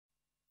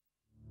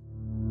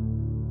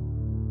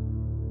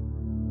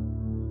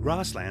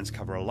Grasslands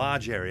cover a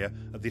large area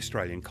of the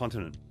Australian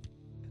continent.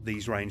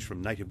 These range from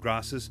native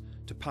grasses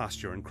to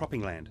pasture and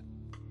cropping land.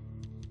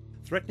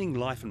 Threatening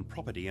life and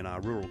property in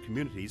our rural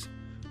communities,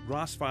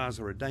 grass fires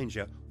are a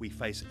danger we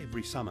face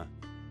every summer.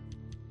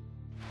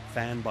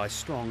 Fanned by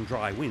strong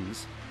dry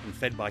winds and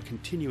fed by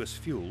continuous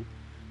fuel,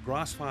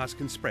 grass fires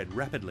can spread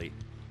rapidly,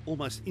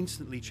 almost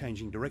instantly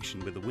changing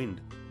direction with the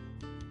wind.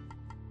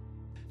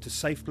 To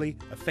safely,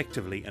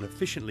 effectively and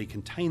efficiently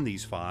contain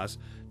these fires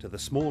to the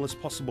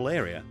smallest possible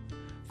area,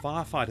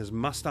 firefighters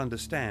must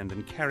understand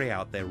and carry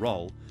out their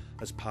role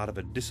as part of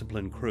a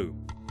disciplined crew.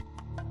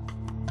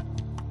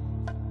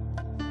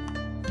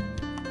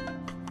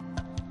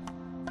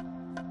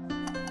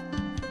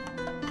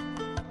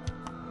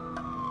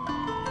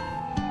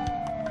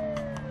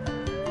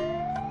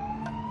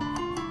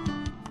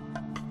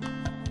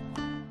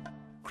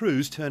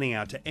 Crews turning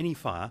out to any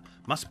fire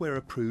must wear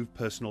approved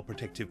personal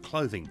protective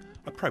clothing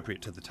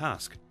appropriate to the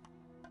task.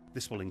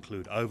 This will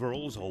include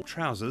overalls or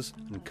trousers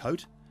and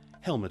coat,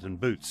 helmet and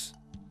boots.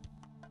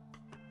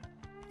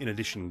 In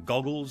addition,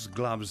 goggles,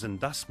 gloves and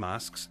dust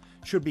masks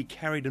should be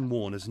carried and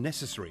worn as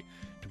necessary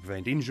to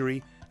prevent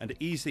injury and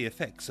ease the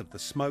effects of the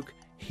smoke,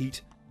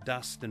 heat,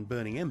 dust and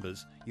burning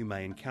embers you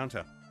may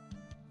encounter.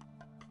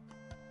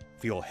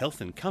 For your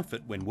health and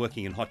comfort when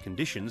working in hot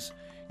conditions,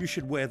 you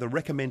should wear the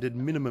recommended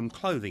minimum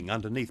clothing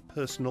underneath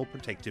personal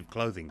protective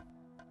clothing.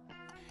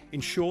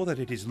 Ensure that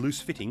it is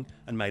loose-fitting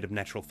and made of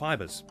natural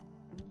fibres.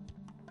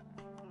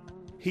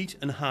 Heat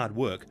and hard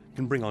work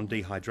can bring on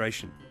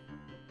dehydration.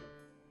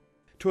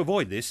 To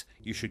avoid this,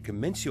 you should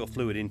commence your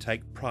fluid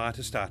intake prior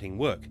to starting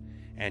work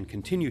and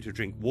continue to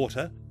drink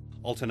water,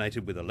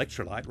 alternated with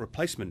electrolyte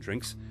replacement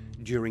drinks,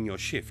 during your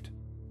shift.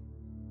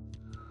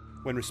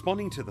 When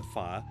responding to the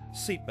fire,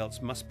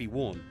 seatbelts must be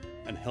worn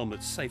and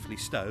helmets safely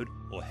stowed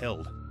or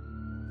held.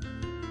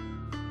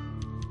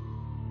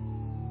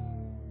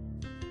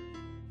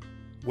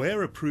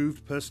 Wear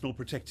approved personal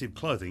protective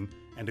clothing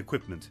and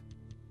equipment.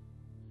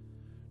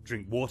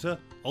 Drink water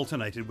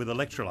alternated with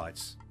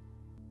electrolytes.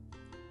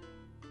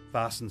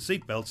 Fasten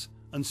seatbelts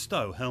and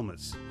stow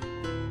helmets.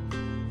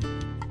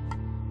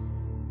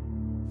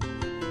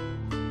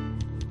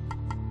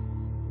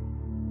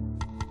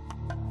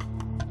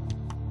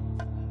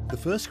 The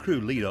first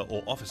crew leader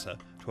or officer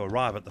to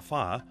arrive at the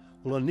fire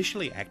will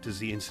initially act as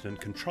the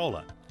incident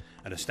controller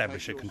and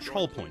establish a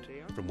control point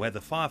from where the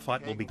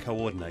firefight will be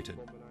coordinated.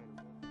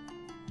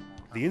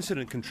 The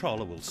incident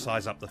controller will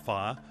size up the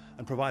fire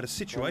and provide a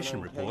situation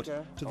report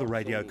to the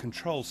radio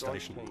control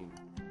station.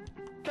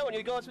 Come on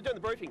you guys, we're doing the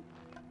briefing.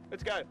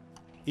 Let's go.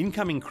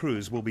 Incoming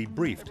crews will be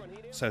briefed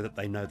so that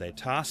they know their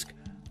task,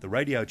 the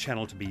radio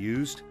channel to be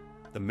used,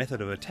 the method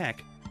of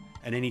attack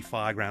and any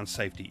fireground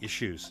safety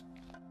issues.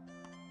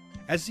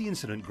 As the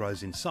incident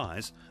grows in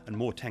size and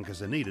more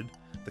tankers are needed,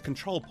 the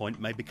control point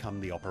may become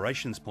the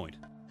operations point.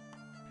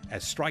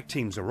 As strike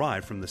teams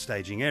arrive from the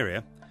staging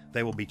area,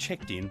 they will be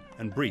checked in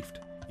and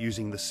briefed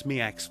using the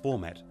SMEAX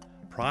format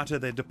prior to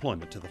their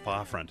deployment to the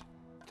fire front.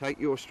 Take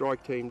your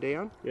strike team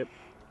down,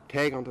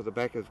 tag onto the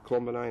back of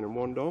Clonbinane and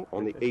Wandong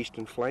on the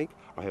eastern flank.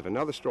 I have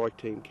another strike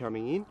team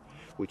coming in,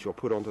 which I'll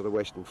put onto the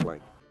western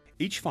flank.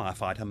 Each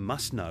firefighter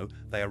must know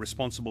they are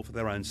responsible for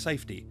their own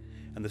safety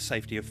and the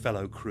safety of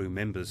fellow crew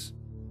members.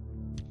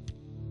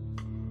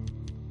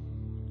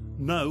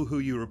 Know who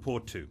you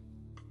report to.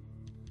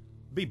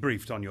 Be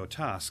briefed on your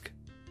task.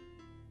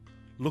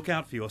 Look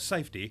out for your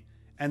safety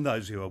and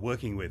those you are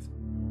working with.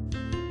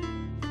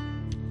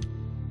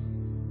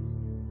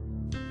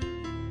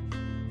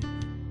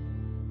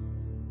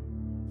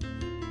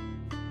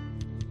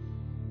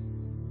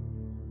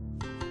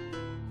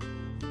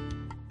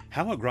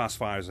 How a grass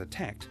fire is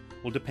attacked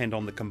will depend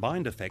on the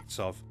combined effects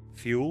of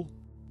fuel,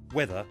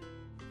 weather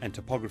and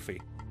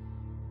topography.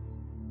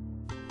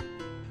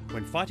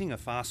 When fighting a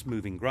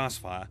fast-moving grass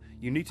fire,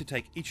 you need to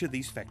take each of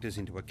these factors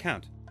into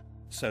account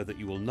so that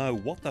you will know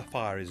what the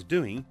fire is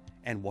doing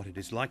and what it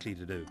is likely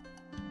to do.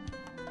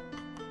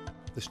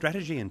 The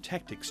strategy and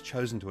tactics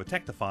chosen to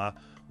attack the fire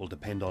will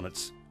depend on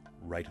its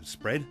rate of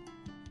spread,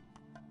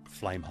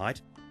 flame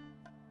height,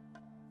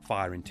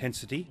 fire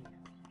intensity,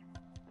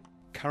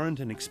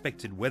 current and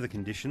expected weather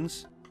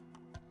conditions,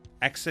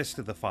 access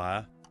to the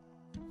fire,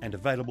 and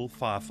available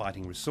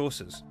firefighting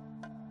resources.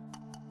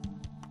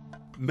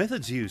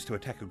 Methods used to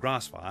attack a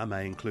grass fire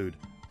may include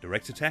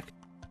direct attack,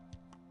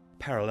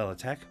 parallel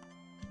attack,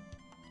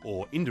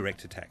 or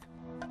indirect attack.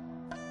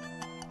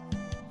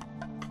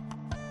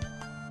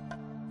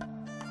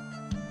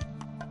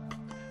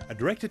 A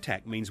direct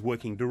attack means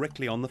working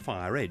directly on the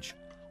fire edge,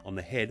 on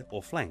the head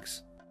or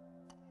flanks.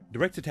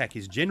 Direct attack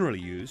is generally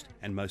used,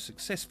 and most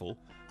successful,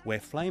 where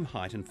flame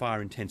height and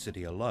fire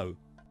intensity are low.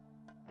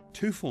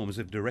 Two forms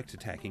of direct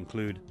attack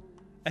include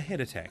a head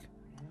attack,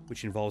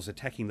 which involves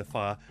attacking the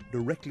fire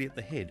directly at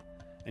the head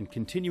and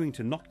continuing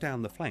to knock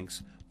down the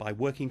flanks by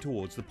working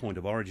towards the point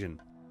of origin.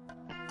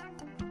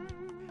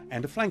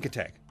 And a flank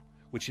attack,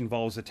 which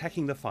involves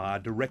attacking the fire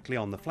directly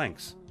on the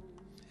flanks.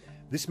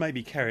 This may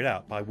be carried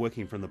out by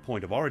working from the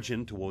point of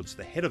origin towards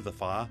the head of the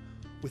fire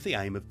with the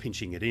aim of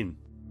pinching it in.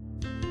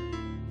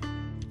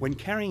 When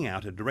carrying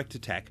out a direct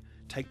attack,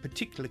 take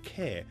particular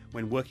care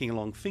when working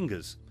along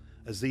fingers,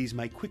 as these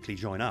may quickly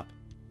join up.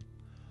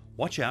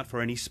 Watch out for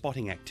any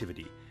spotting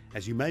activity,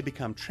 as you may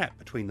become trapped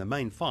between the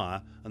main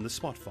fire and the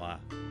spot fire.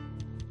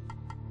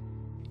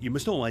 You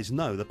must always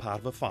know the part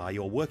of a fire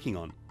you're working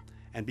on,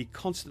 and be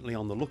constantly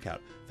on the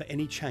lookout for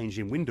any change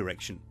in wind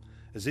direction,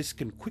 as this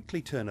can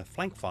quickly turn a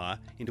flank fire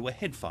into a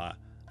head fire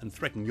and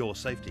threaten your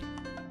safety.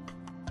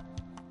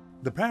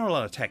 The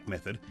parallel attack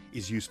method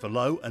is used for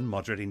low and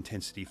moderate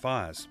intensity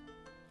fires.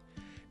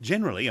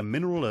 Generally, a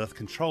mineral earth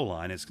control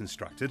line is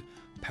constructed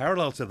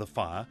parallel to the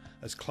fire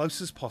as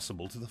close as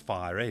possible to the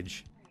fire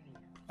edge.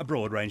 A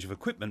broad range of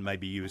equipment may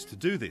be used to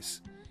do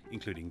this,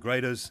 including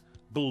graders,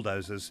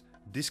 bulldozers,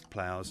 disc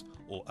ploughs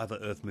or other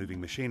earth-moving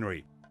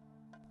machinery.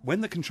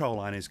 When the control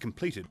line is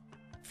completed,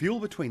 fuel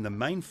between the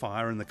main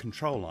fire and the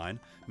control line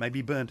may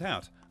be burnt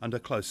out under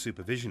close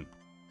supervision.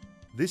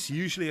 This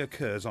usually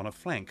occurs on a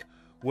flank,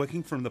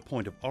 working from the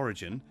point of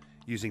origin,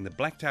 using the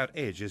blacked out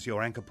edge as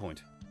your anchor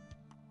point.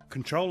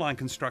 Control line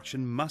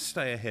construction must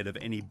stay ahead of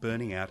any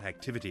burning out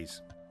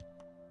activities.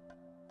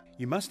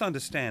 You must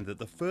understand that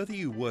the further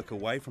you work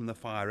away from the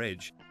fire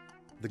edge,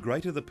 the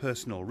greater the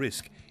personal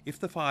risk if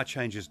the fire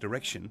changes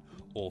direction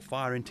or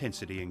fire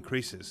intensity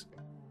increases.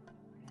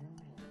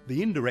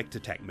 The indirect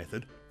attack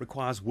method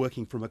requires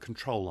working from a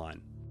control line.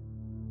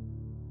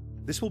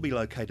 This will be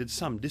located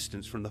some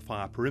distance from the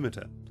fire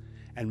perimeter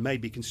and may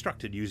be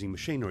constructed using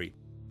machinery,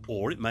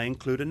 or it may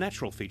include a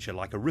natural feature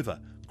like a river,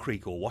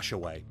 creek or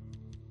washaway.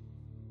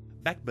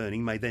 Backburning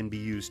may then be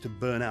used to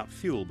burn out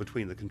fuel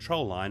between the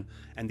control line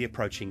and the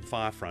approaching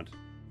fire front.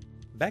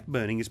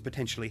 Backburning is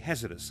potentially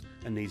hazardous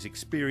and needs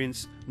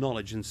experience,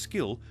 knowledge and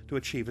skill to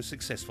achieve a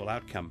successful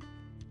outcome.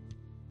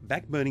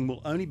 Backburning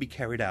will only be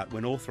carried out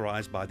when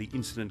authorised by the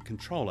incident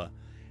controller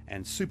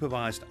and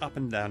supervised up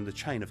and down the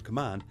chain of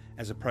command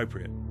as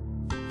appropriate.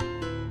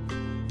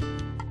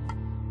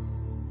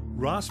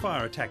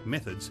 Grassfire attack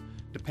methods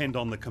depend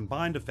on the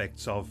combined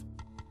effects of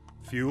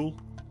fuel,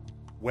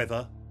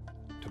 weather,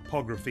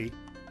 topography,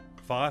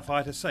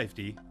 firefighter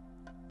safety,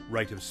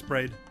 rate of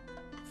spread,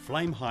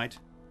 flame height,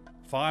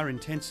 fire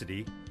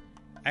intensity,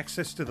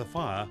 access to the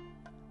fire,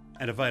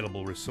 and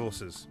available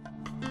resources.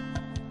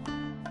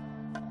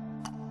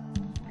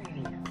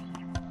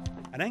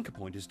 An anchor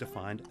point is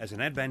defined as an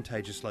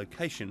advantageous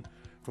location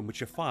from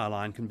which a fire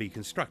line can be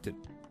constructed.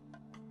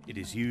 It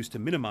is used to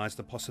minimise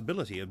the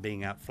possibility of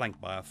being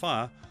outflanked by a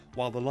fire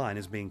while the line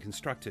is being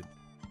constructed.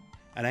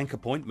 An anchor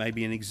point may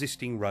be an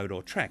existing road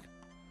or track.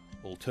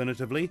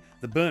 Alternatively,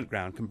 the burnt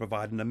ground can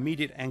provide an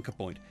immediate anchor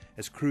point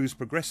as crews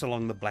progress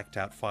along the blacked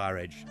out fire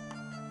edge.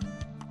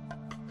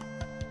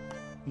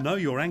 Know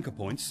your anchor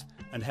points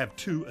and have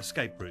 2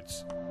 escape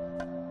routes.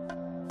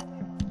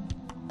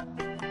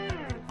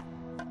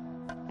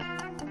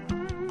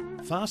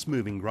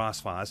 Fast-moving grass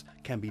fires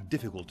can be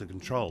difficult to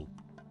control.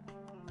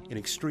 In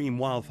extreme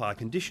wildfire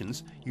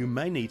conditions, you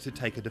may need to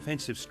take a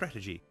defensive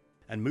strategy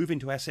and move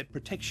into asset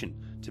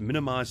protection to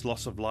minimise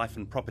loss of life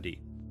and property.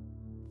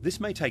 This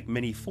may take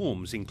many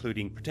forms,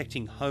 including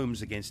protecting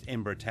homes against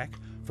ember attack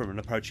from an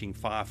approaching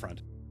fire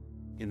front.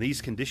 In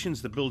these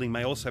conditions, the building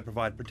may also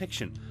provide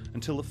protection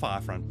until the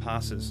fire front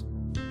passes.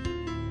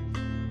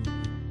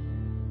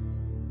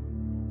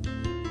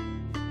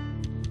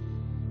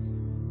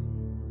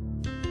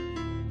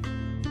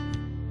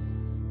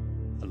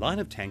 A line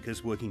of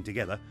tankers working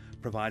together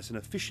provides an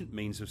efficient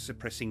means of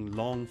suppressing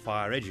long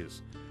fire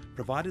edges,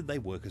 provided they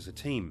work as a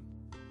team.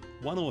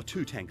 1 or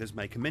 2 tankers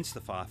may commence the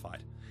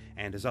firefight,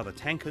 and as other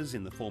tankers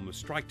in the form of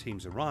strike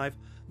teams arrive,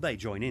 they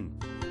join in.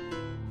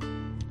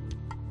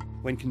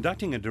 When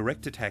conducting a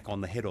direct attack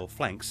on the head or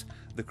flanks,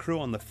 the crew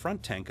on the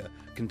front tanker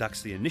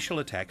conducts the initial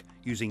attack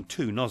using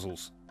 2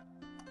 nozzles.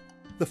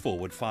 The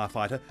forward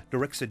firefighter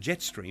directs a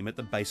jet stream at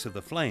the base of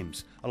the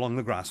flames along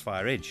the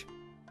grassfire edge.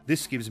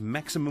 This gives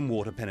maximum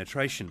water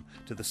penetration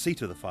to the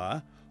seat of the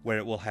fire, where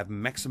it will have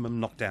maximum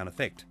knockdown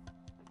effect.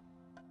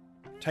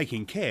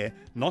 Taking care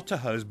not to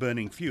hose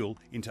burning fuel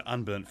into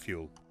unburnt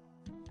fuel.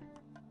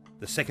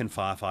 The second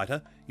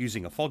firefighter,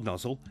 using a fog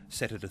nozzle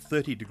set at a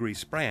 30-degree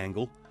spray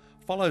angle,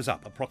 follows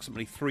up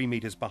approximately 3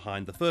 metres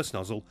behind the first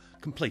nozzle,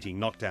 completing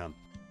knockdown.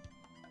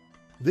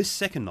 This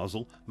second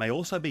nozzle may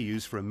also be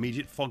used for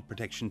immediate fog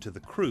protection to the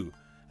crew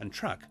and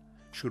truck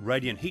should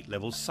radiant heat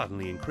levels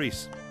suddenly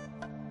increase.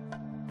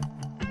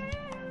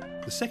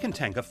 The second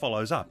tanker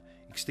follows up,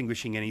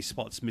 extinguishing any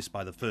spots missed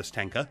by the first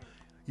tanker,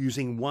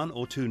 using 1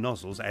 or 2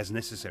 nozzles as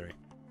necessary.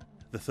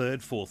 The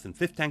third, fourth and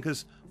fifth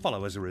tankers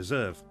follow as a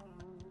reserve.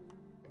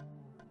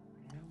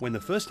 When the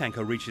first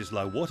tanker reaches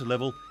low water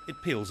level, it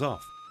peels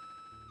off.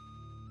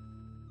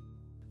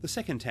 The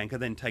second tanker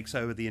then takes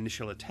over the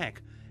initial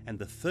attack, and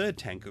the third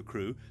tanker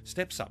crew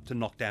steps up to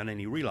knock down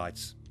any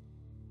relights.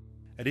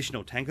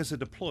 Additional tankers are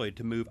deployed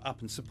to move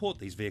up and support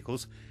these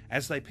vehicles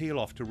as they peel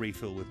off to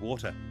refill with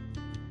water.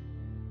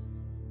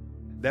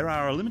 There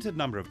are a limited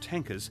number of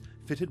tankers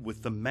fitted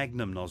with the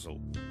Magnum nozzle.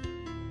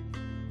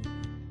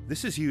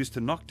 This is used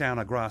to knock down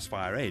a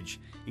grassfire edge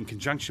in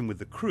conjunction with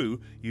the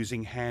crew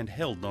using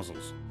handheld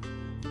nozzles.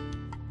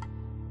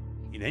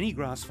 In In any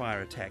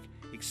Grassfire attack,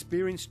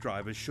 experienced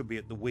drivers should be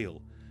at the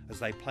wheel, as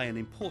they play an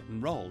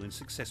important role in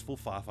successful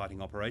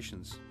firefighting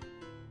operations.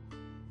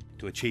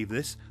 To achieve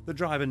this, the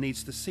driver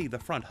needs to see the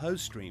front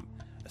hose stream,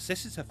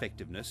 assess its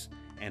effectiveness,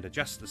 and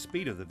adjust the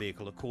speed of the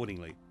vehicle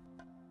accordingly.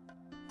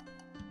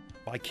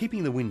 By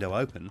keeping the window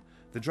open,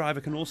 the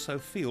driver can also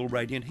feel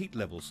radiant heat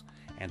levels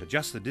and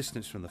adjust the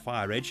distance from the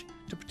fire edge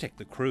to protect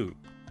the crew.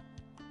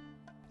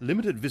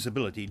 Limited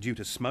visibility due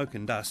to smoke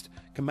and dust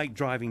can make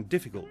driving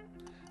difficult,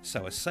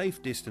 so a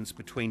safe distance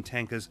between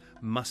tankers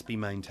must be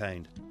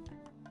maintained.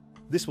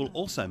 This will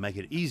also make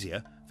it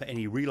easier for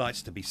any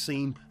relights to be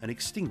seen and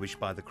extinguished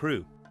by the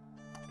crew.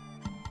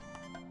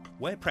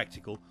 Where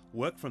practical,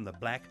 work from the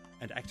black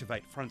and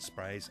activate front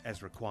sprays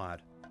as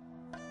required.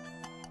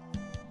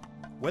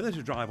 Whether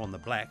to drive on the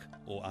black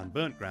or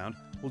unburnt ground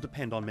will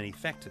depend on many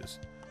factors,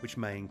 which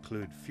may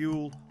include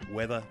fuel,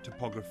 weather,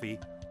 topography,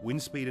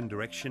 wind speed and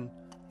direction,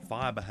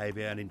 fire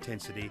behaviour and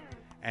intensity,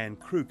 and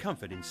crew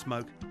comfort in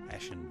smoke,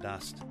 ash and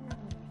dust.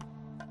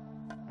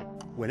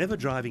 Whenever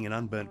driving in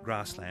unburnt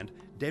grassland,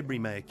 debris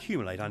may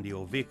accumulate under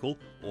your vehicle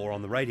or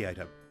on the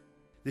radiator.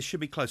 This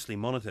should be closely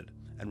monitored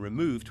and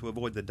removed to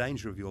avoid the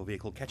danger of your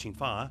vehicle catching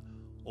fire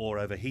or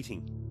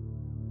overheating.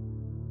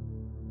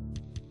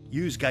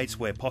 Use gates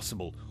where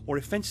possible, or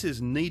if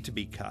fences need to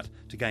be cut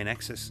to gain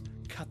access,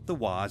 cut the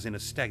wires in a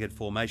staggered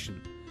formation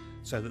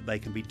so that they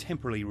can be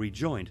temporarily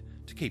rejoined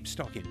to keep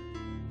stock in.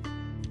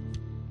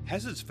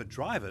 Hazards for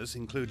drivers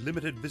include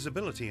limited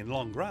visibility in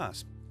long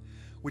grass,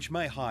 which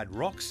may hide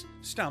rocks,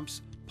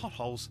 stumps,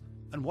 potholes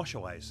and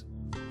washaways.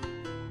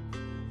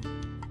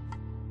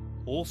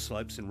 All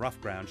slopes and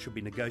rough ground should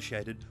be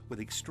negotiated with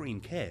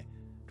extreme care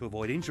to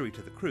avoid injury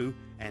to the crew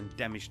and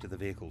damage to the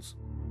vehicles.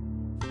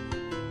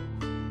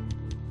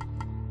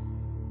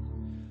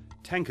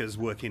 Tankers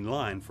work in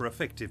line for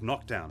effective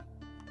knockdown.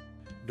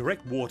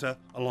 Direct water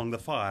along the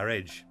fire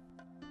edge.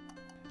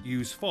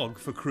 Use fog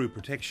for crew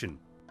protection.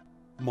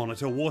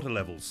 Monitor water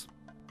levels.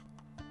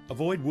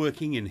 Avoid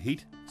working in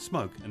heat,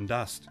 smoke and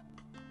dust.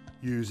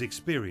 Use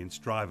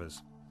experienced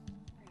drivers.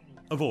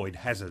 Avoid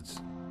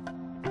hazards.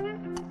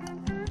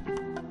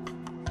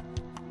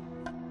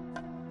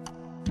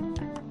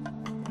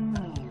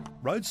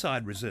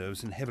 Roadside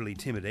reserves in heavily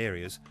timbered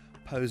areas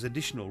pose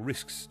additional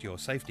risks to your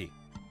safety.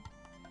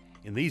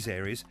 In these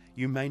areas,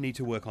 you may need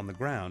to work on the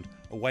ground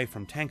away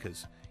from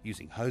tankers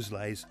using hose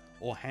lays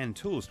or hand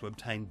tools to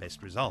obtain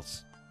best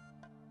results.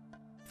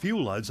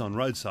 Fuel loads on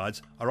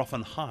roadsides are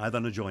often higher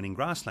than adjoining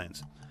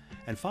grasslands,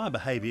 and fire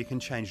behaviour can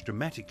change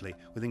dramatically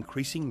with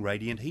increasing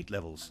radiant heat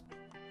levels.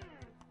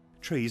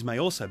 Trees may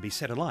also be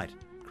set alight,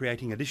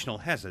 creating additional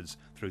hazards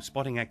through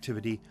spotting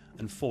activity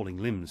and falling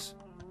limbs.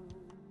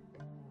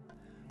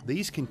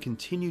 These can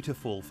continue to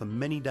fall for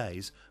many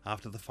days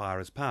after the fire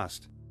has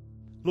passed.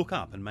 Look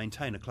up and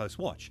maintain a close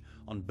watch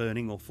on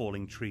burning or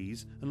falling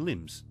trees and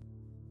limbs.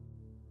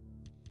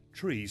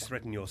 Trees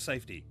threaten your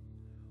safety.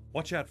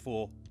 Watch out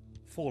for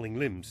falling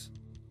limbs,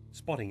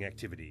 spotting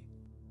activity,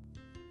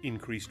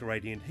 increased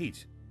radiant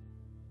heat,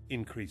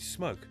 increased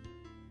smoke.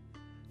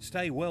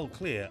 Stay well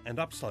clear and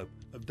upslope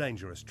of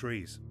dangerous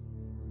trees.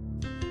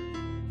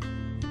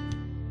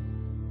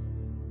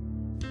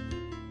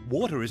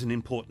 Water is an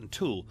important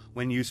tool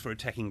when used for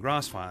attacking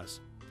grass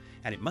fires,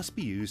 and it must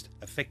be used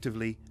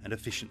effectively and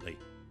efficiently.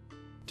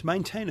 To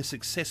maintain a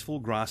successful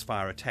grass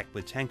fire attack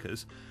with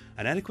tankers,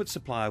 an adequate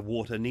supply of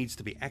water needs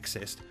to be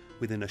accessed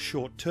within a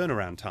short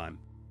turnaround time.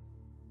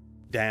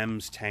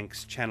 Dams,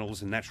 tanks,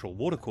 channels and natural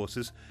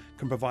watercourses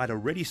can provide a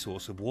ready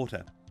source of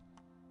water.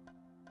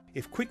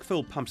 If quick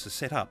fill pumps are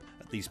set up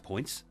at these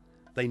points,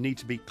 they need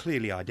to be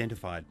clearly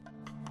identified.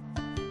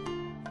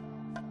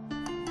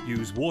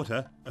 Use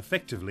water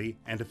effectively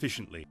and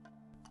efficiently.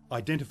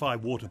 Identify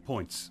water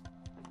points.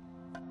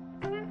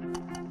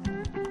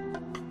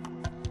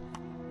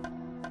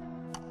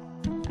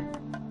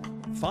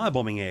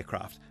 Firebombing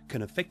aircraft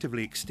can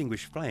effectively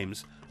extinguish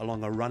flames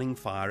along a running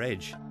fire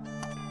edge.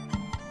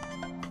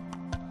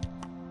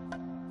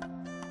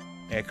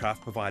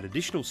 Aircraft provide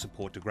additional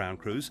support to ground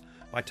crews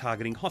by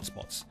targeting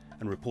hotspots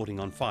and reporting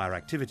on fire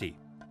activity.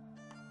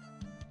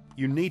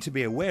 You need to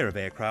be aware of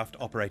aircraft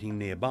operating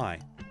nearby.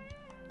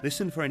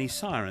 Listen for any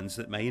sirens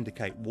that may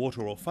indicate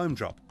water or foam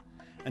drop,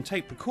 and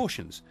take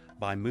precautions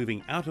by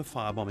moving out of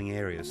firebombing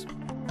areas.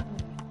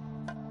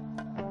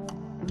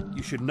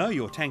 You should know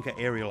your tanker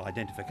aerial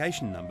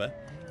identification number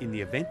in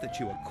the event that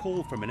you are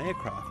called from an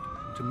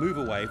aircraft to move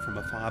away from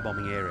a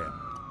firebombing area.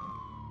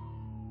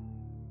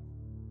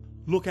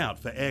 Look out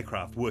for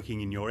aircraft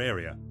working in your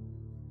area.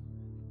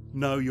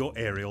 Know your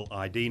aerial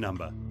ID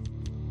number.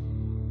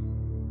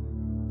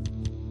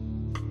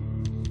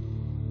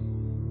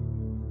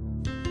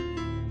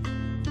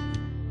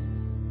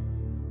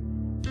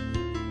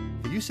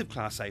 The use of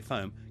Class A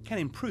foam can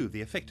improve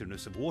the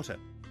effectiveness of water.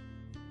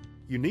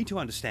 You need to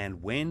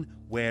understand when,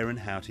 where and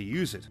how to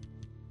use it,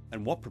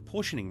 and what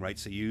proportioning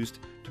rates are used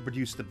to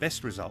produce the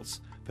best results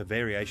for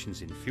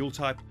variations in fuel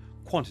type,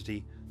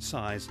 quantity,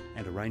 size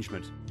and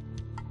arrangement.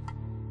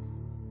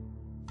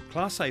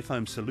 Class A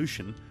foam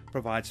solution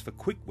provides for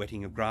quick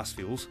wetting of grass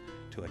fields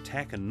to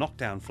attack and knock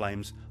down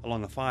flames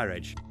along a fire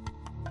edge.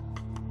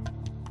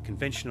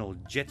 Conventional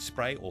jet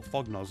spray or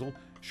fog nozzle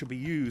should be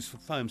used for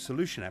foam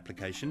solution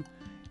application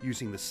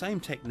using the same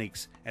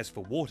techniques as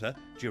for water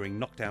during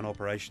knockdown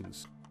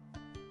operations.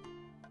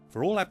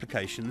 For all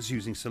applications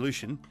using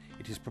solution,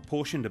 it is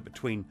proportioned at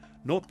between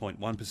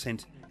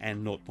 0.1%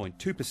 and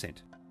 0.2%.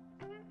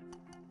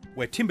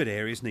 Where timbered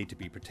areas need to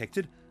be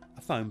protected,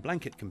 a foam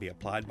blanket can be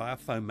applied by a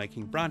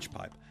foam-making branch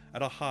pipe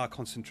at a higher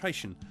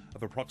concentration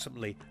of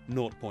approximately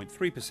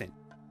 0.3%.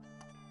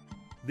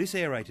 This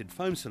aerated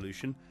foam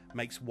solution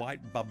makes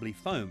white bubbly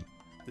foam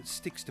that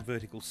sticks to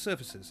vertical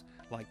surfaces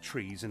like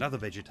trees and other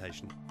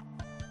vegetation.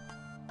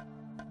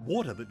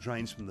 Water that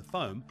drains from the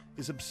foam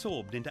is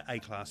absorbed into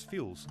A-class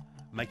fuels,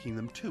 making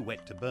them too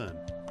wet to burn.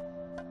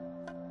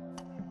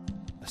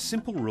 A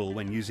simple rule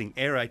when using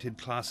aerated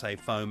Class A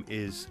foam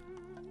is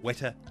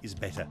wetter is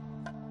better.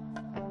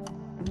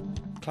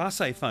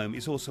 Class A foam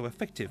is also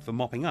effective for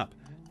mopping up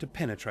to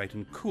penetrate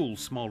and cool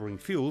smouldering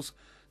fuels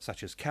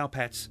such as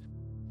cowpats,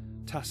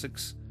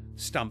 tussocks,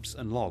 stumps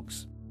and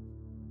logs.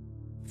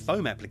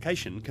 Foam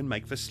application can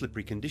make for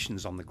slippery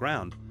conditions on the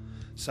ground,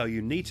 so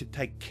you need to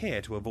take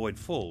care to avoid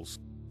falls.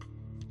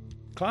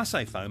 Class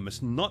A foam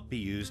must not be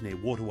used near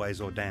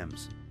waterways or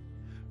dams.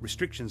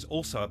 Restrictions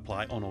also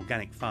apply on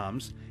organic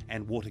farms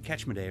and water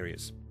catchment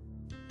areas.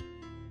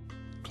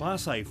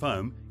 Class A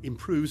foam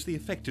improves the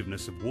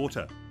effectiveness of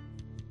water.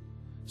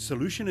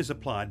 Solution is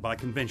applied by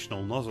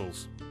conventional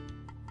nozzles.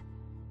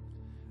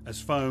 As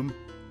foam,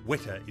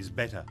 wetter is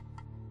better.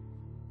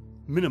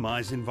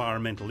 Minimise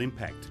environmental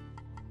impact.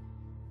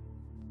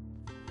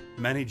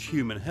 Manage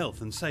human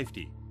health and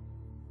safety.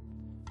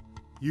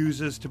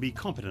 Users to be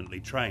competently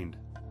trained.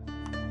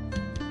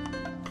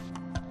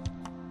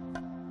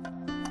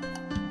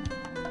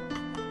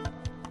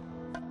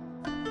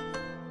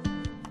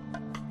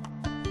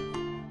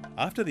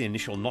 After the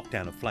initial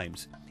knockdown of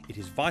flames, it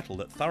is vital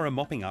that thorough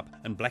mopping up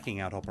and blacking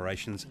out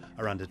operations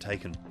are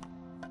undertaken.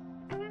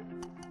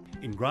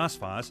 In grass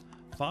fires,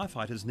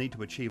 firefighters need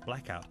to achieve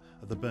blackout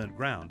of the burnt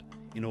ground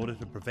in order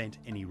to prevent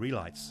any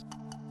relights.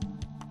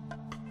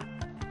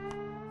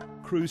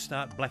 Crews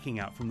start blacking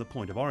out from the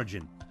point of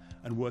origin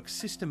and work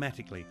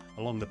systematically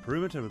along the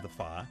perimeter of the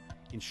fire,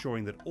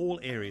 ensuring that all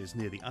areas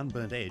near the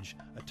unburnt edge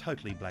are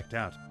totally blacked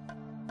out.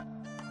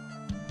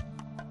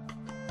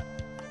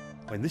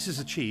 When this is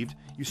achieved,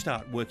 you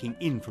start working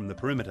in from the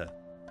perimeter.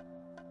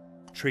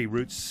 Tree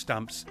roots,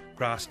 stumps,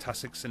 grass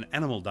tussocks and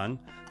animal dung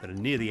that are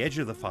near the edge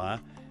of the fire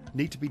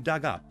need to be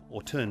dug up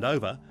or turned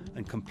over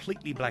and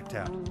completely blacked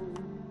out.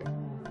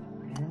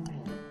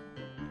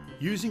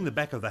 Using the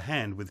back of the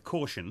hand with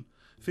caution,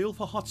 feel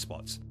for hot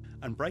spots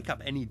and break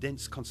up any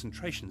dense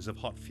concentrations of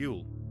hot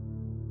fuel.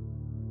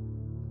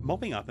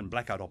 Mopping up and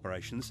blackout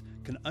operations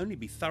can only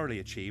be thoroughly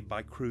achieved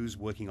by crews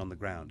working on the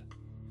ground.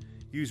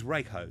 Use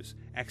rake hose,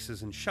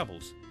 axes and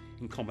shovels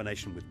in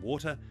combination with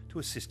water to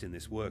assist in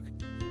this work.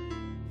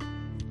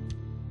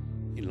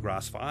 In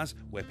grass fires,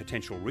 where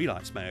potential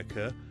relights may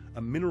occur,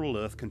 a mineral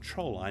earth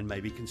control line may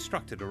be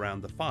constructed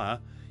around the fire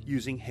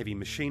using heavy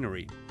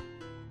machinery.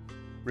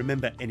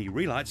 Remember, any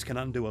relights can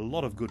undo a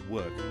lot of good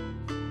work.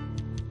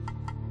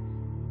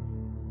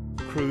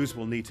 Crews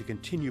will need to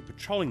continue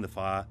patrolling the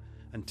fire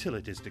until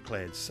it is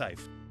declared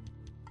safe.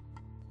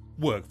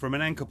 Work from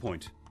an anchor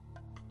point.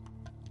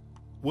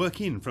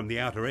 Work in from the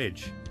outer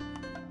edge.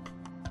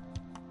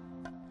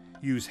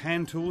 Use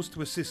hand tools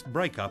to assist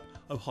breakup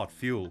of hot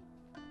fuel.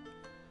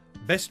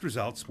 Best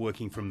results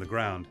working from the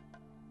ground.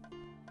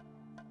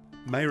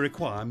 May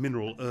require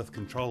mineral earth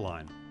control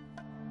line.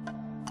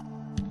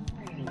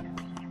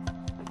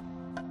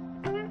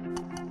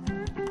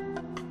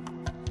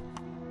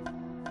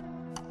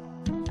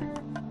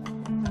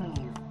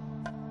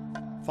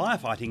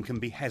 Firefighting can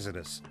be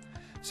hazardous,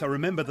 so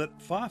remember that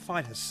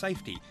firefighter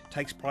safety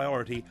takes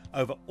priority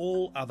over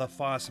all other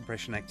fire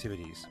suppression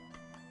activities.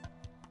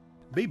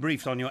 Be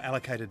briefed on your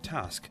allocated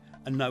task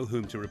and know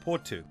whom to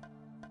report to.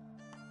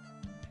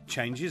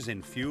 Changes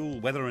in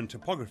fuel, weather and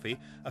topography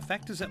are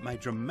factors that may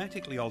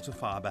dramatically alter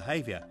fire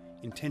behaviour,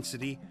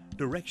 intensity,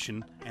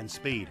 direction and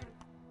speed.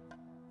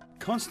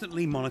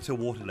 Constantly monitor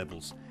water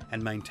levels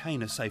and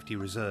maintain a safety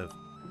reserve.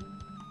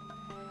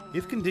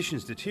 If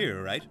conditions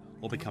deteriorate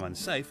or become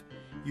unsafe,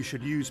 you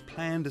should use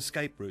planned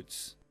escape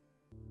routes.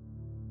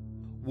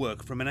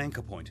 Work from an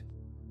anchor point.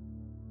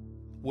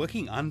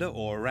 Working under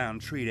or around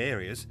treed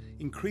areas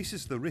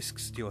increases the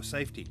risks to your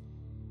safety.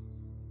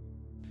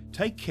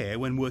 Take care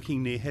when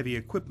working near heavy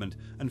equipment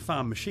and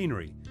farm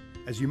machinery,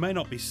 as you may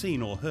not be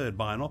seen or heard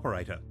by an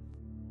operator.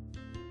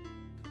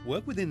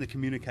 Work within the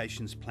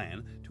communications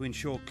plan to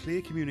ensure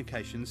clear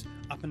communications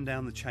up and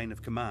down the chain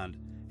of command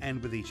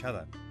and with each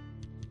other.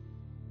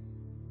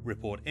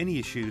 Report any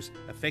issues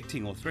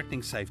affecting or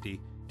threatening safety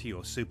to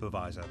your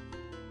supervisor.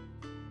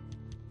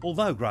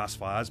 Although grass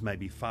fires may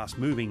be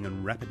fast-moving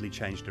and rapidly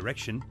change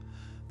direction,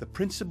 the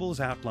principles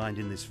outlined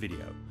in this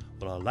video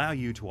will allow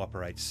you to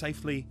operate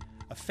safely,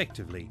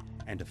 effectively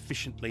and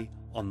efficiently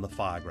on the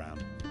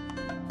fireground.